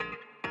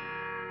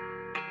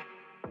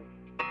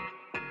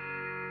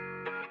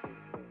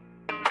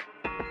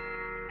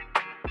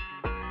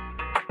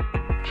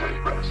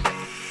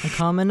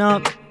coming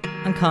up,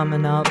 I'm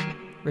coming up,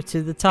 right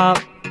to the top,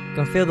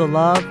 gonna feel the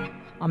love,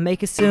 I'll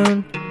make it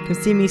soon, come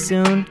see me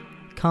soon,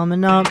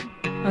 coming up,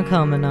 I'm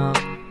coming up.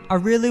 I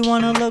really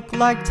wanna look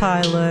like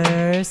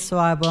Tyler, so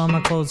I bought my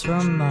clothes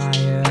from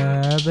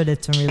Meijer, but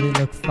it don't really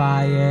look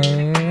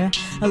fire.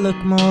 I look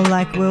more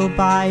like Will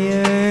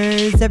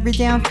Byers, every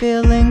day I'm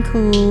feeling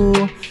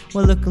cool,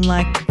 we're looking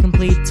like a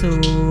complete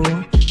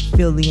tool.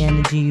 Feel the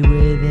energy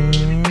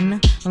within,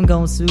 I'm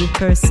going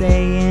Super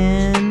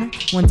Saiyan.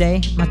 One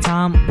day my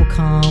time will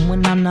come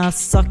when I'm not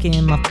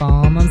sucking my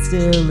thumb. I'm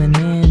still in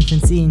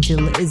infancy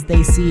until it is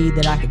they see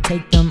that I can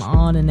take them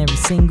on in every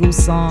single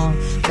song.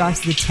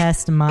 Drives the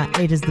test and my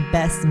 8 is the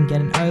best. I'm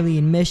getting early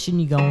admission,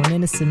 you're going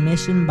into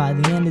submission. By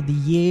the end of the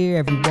year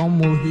everyone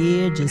will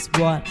hear just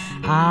what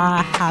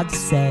I had to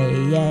say.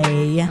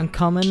 Yeah. I'm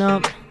coming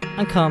up,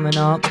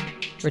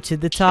 right to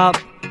the top,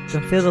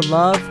 gonna feel the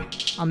love,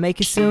 I'll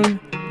make it soon,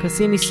 come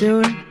see me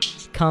soon,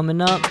 coming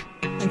up,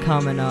 I'm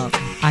coming up.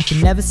 I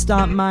can never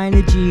stop my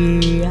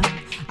energy,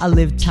 I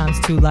live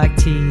 ×2 like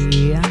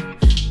T,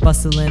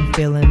 bustling,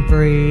 feeling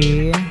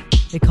free,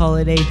 they call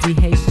it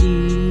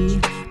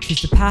ADHD.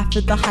 Choose the path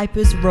that the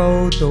hypers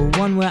road, the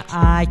one where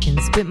I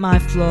can spit my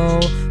flow,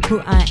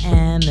 who I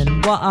am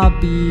and what I'll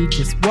be,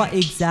 just what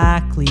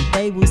exactly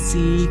they will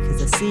see.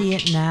 Cause I see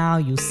it now,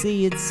 you'll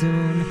see it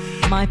soon.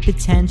 My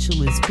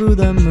potential is through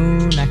the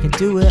moon, I can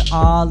do it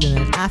all in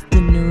an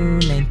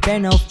afternoon. Ain't there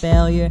no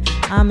failure,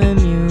 I'm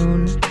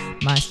immune.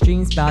 My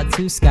stream's about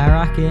to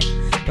skyrocket,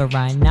 but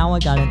right now I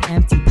got an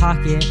empty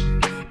pocket.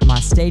 My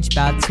stage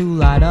about to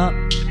light up,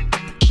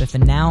 but for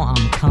now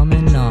I'm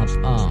coming up.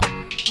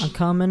 I'm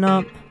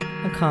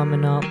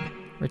coming up,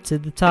 right to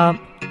the top,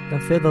 gonna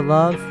feel the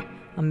love,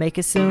 I'll make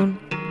it soon,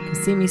 come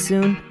see me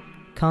soon,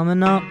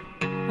 coming up,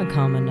 I'm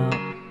coming up.